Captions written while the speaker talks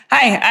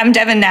Hi, I'm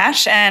Devin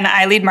Nash, and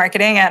I lead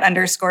marketing at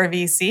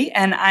 _VC,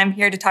 and I'm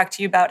here to talk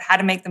to you about how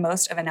to make the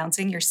most of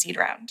announcing your seed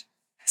round.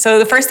 So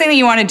the first thing that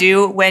you want to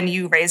do when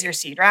you raise your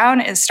seed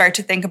round is start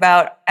to think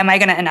about, am I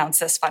going to announce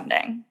this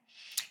funding?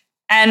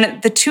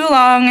 And the too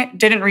long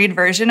didn't read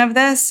version of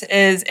this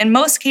is, in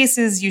most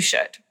cases, you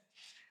should.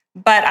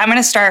 But I'm going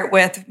to start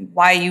with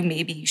why you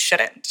maybe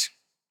shouldn't.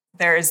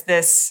 There's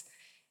this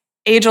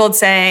age-old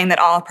saying that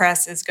all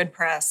press is good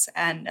press,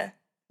 and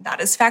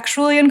that is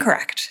factually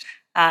incorrect.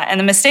 And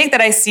the mistake that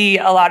I see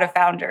a lot of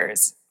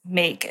founders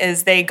make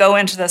is they go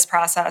into this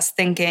process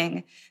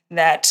thinking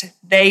that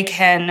they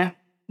can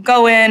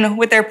go in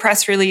with their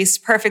press release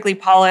perfectly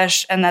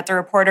polished and that the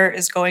reporter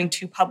is going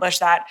to publish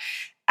that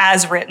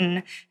as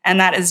written, and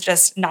that is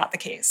just not the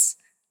case.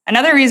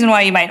 Another reason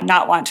why you might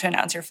not want to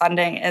announce your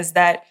funding is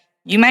that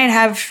you might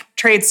have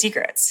trade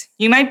secrets.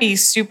 You might be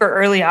super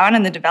early on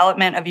in the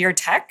development of your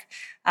tech,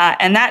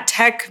 and that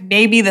tech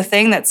may be the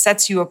thing that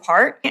sets you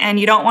apart, and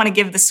you don't want to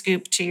give the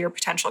scoop to your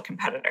potential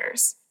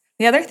competitors.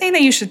 The other thing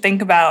that you should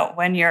think about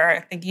when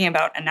you're thinking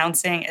about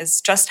announcing is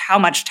just how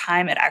much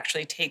time it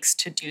actually takes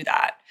to do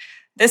that.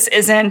 This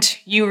isn't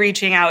you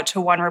reaching out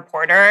to one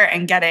reporter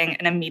and getting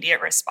an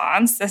immediate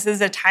response. This is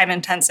a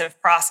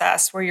time-intensive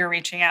process where you're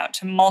reaching out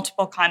to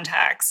multiple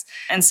contacts.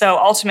 And so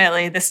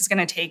ultimately, this is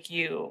going to take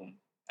you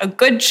a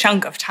good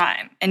chunk of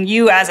time. And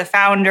you as a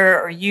founder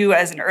or you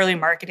as an early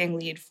marketing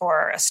lead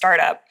for a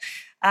startup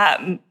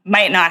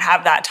might not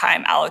have that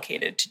time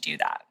allocated to do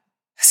that.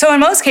 So in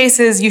most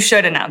cases, you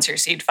should announce your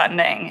seed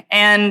funding.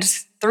 And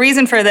the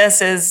reason for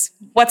this is,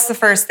 what's the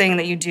first thing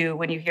that you do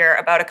when you hear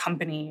about a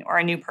company or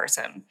a new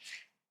person?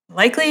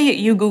 Likely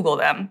you Google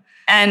them.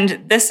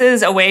 And this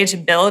is a way to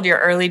build your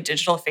early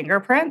digital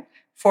fingerprint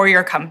for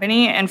your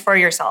company and for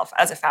yourself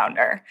as a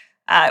founder.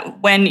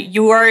 When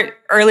your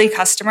early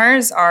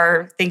customers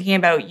are thinking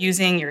about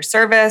using your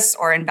service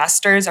or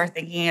investors are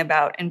thinking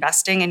about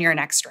investing in your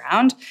next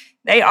round,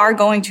 they are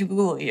going to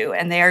Google you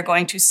and they are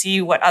going to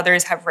see what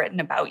others have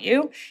written about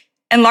you.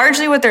 And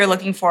largely what they're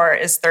looking for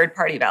is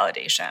third-party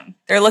validation.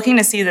 They're looking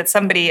to see that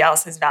somebody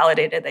else has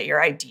validated that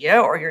your idea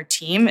or your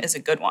team is a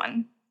good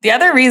one. The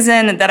other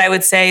reason that I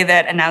would say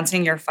that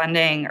announcing your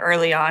funding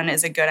early on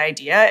is a good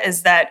idea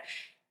is that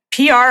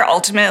PR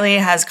ultimately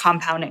has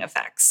compounding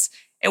effects.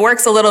 It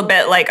works a little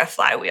bit like a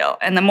flywheel,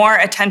 and the more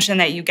attention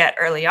that you get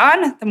early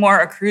on, the more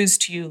accrues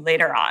to you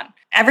later on.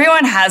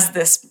 Everyone has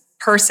this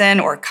person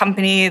or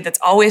company that's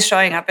always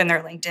showing up in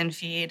their LinkedIn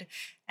feed,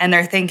 and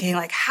they're thinking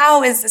like,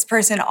 how is this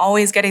person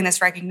always getting this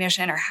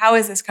recognition, or how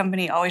is this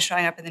company always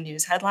showing up in the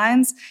news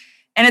headlines?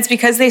 And it's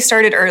because they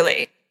started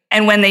early.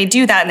 And when they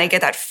do that and they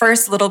get that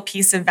first little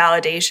piece of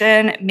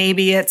validation,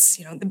 maybe it's,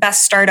 the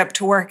best startup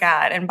to work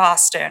at in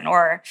Boston,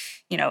 or,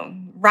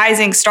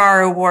 Rising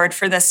Star Award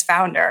for this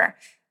founder.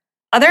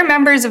 Other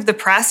members of the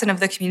press and of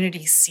the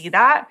community see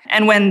that.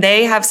 And when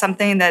they have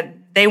something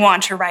that they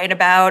want to write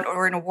about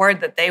or an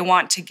award that they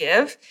want to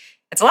give,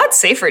 it's a lot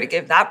safer to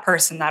give that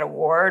person that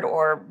award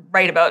or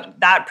write about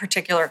that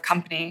particular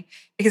company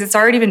because it's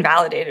already been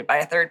validated by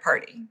a third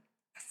party.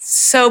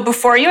 So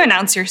before you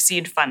announce your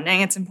seed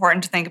funding, it's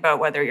important to think about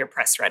whether you're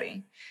press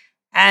ready.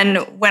 And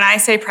when I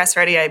say press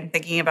ready, I'm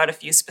thinking about a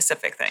few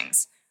specific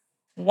things.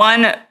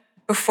 One,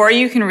 before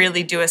you can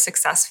really do a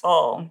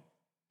successful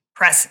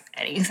press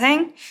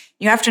anything,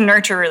 you have to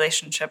nurture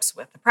relationships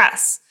with the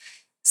press.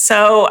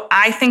 So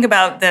I think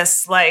about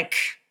this like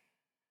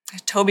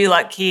Toby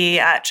Lutke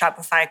at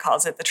Shopify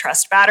calls it the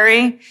trust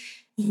battery.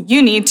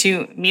 You need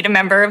to meet a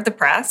member of the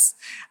press.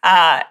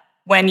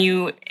 When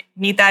you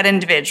meet that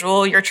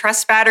individual, your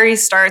trust battery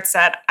starts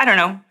at,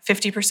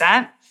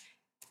 50%.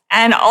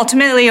 And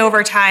ultimately,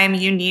 over time,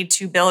 you need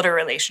to build a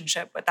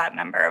relationship with that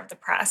member of the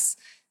press.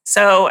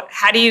 So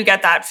how do you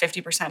get that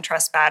 50%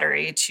 trust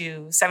battery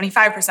to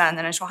 75% and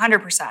then to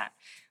 100%?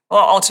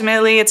 Well,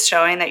 ultimately, it's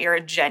showing that you're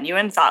a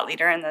genuine thought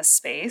leader in this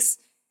space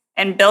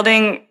and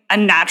building a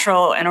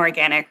natural and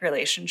organic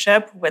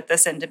relationship with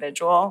this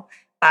individual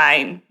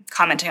by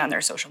commenting on their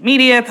social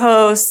media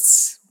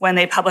posts. When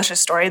they publish a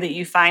story that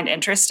you find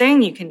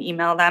interesting, you can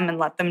email them and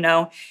let them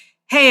know,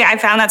 hey, I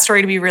found that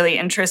story to be really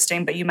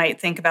interesting, but you might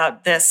think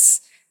about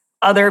this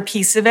other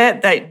piece of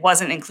it that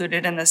wasn't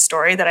included in this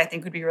story that I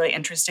think would be really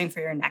interesting for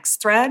your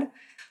next thread.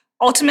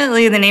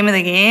 Ultimately, the name of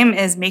the game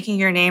is making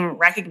your name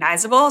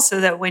recognizable so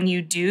that when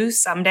you do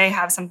someday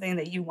have something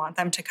that you want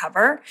them to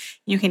cover,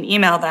 you can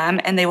email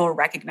them and they will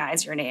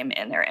recognize your name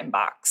in their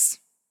inbox.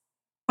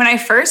 When I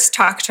first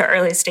talk to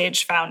early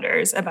stage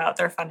founders about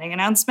their funding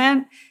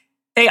announcement,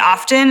 they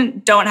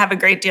often don't have a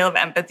great deal of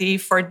empathy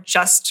for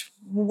just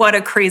what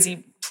a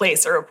crazy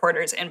place a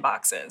reporter's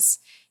inbox is.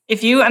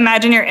 If you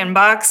imagine your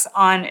inbox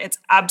on its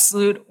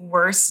absolute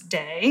worst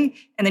day,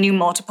 and then you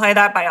multiply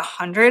that by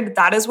 100,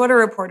 that is what a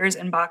reporter's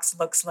inbox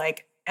looks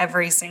like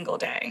every single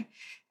day.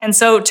 And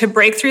so to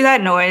break through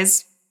that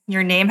noise,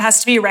 your name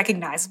has to be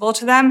recognizable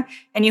to them,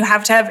 and you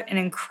have to have an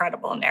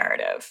incredible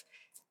narrative.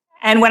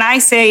 And when I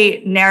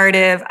say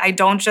narrative, I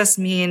don't just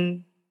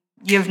mean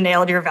you've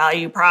nailed your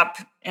value prop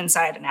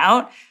inside and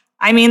out.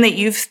 I mean that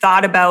you've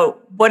thought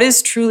about what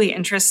is truly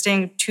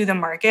interesting to the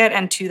market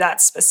and to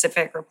that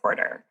specific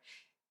reporter.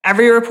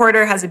 Every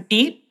reporter has a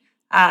beat.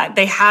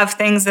 They have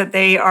things that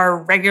they are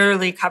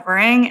regularly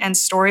covering and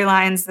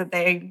storylines that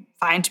they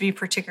find to be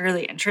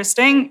particularly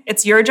interesting.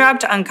 It's your job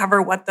to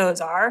uncover what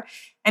those are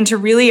and to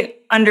really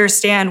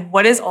understand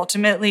what is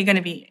ultimately going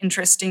to be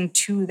interesting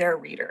to their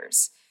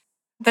readers.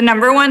 The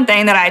number one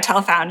thing that I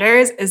tell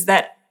founders is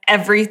that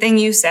everything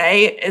you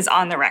say is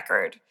on the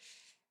record.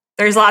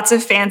 There's lots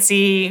of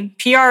fancy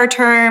PR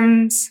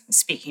terms,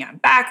 speaking on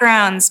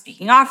background,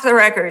 speaking off the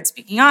record,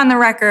 speaking on the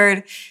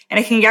record, and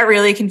it can get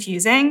really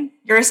confusing.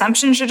 Your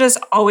assumption should just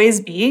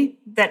always be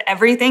that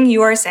everything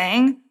you are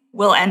saying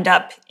will end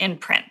up in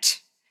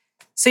print.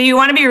 So you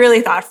want to be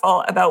really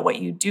thoughtful about what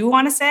you do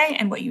want to say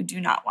and what you do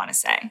not want to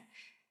say.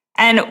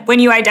 And when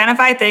you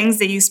identify things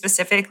that you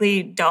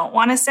specifically don't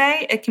want to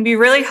say, it can be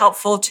really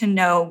helpful to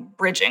know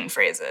bridging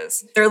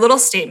phrases. They're little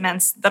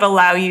statements that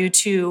allow you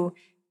to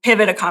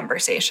pivot a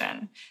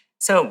conversation.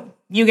 So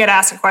you get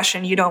asked a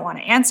question you don't want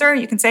to answer.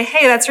 You can say,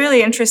 hey, that's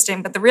really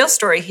interesting, but the real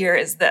story here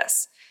is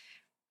this.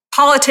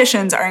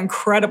 Politicians are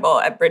incredible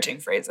at bridging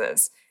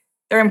phrases.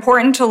 They're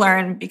important to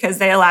learn because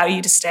they allow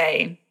you to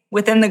stay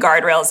within the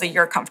guardrails that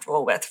you're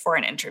comfortable with for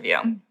an interview.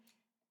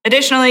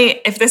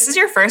 Additionally, if this is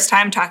your first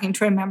time talking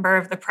to a member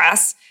of the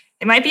press,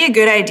 it might be a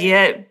good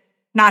idea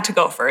not to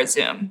go for a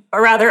Zoom, but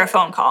rather a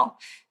phone call,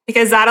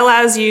 because that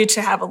allows you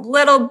to have a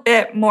little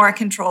bit more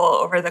control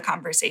over the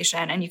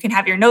conversation, and you can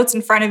have your notes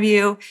in front of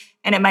you,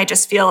 and it might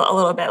just feel a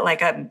little bit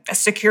like a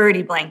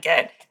security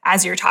blanket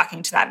as you're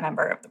talking to that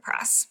member of the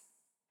press.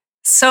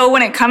 So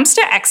when it comes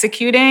to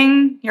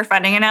executing your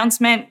funding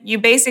announcement, you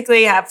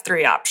basically have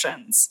three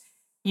options.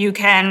 You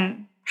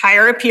can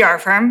hire a PR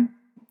firm.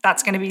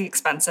 That's going to be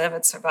expensive.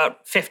 It's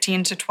about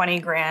 15 to 20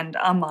 grand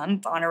a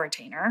month on a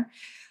retainer.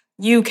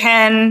 You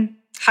can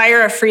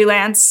hire a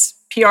freelance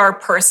PR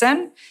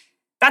person.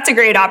 That's a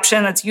great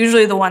option. That's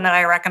usually the one that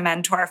I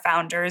recommend to our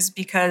founders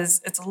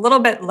because it's a little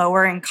bit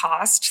lower in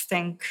cost.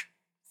 Think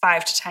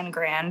 5 to 10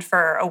 grand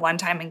for a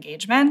one-time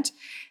engagement.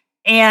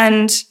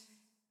 And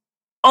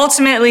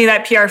ultimately,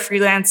 that PR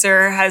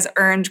freelancer has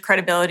earned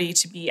credibility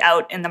to be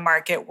out in the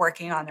market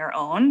working on their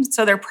own.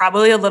 So they're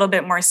probably a little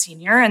bit more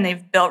senior and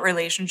they've built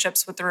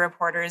relationships with the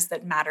reporters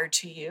that matter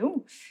to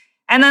you.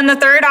 And then the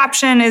third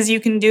option is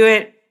you can do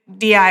it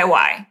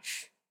DIY.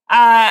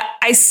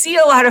 I see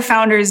a lot of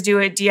founders do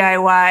it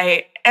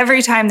DIY.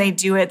 Every time they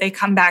do it, they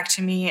come back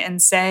to me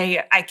and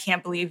say, I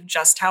can't believe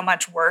just how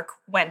much work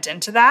went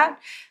into that.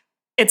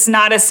 It's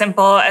not as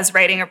simple as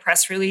writing a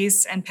press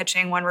release and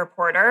pitching one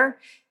reporter.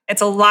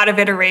 It's a lot of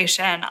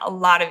iteration, a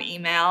lot of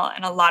email,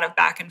 and a lot of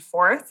back and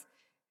forth.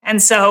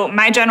 And so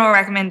my general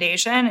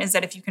recommendation is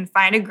that if you can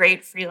find a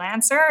great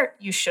freelancer,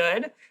 you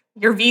should.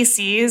 Your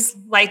VCs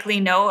likely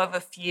know of a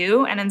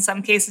few, and in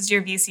some cases,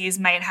 your VCs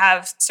might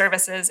have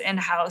services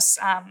in-house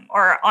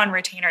or on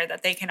retainer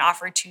that they can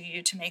offer to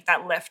you to make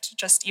that lift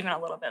just even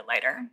a little bit lighter.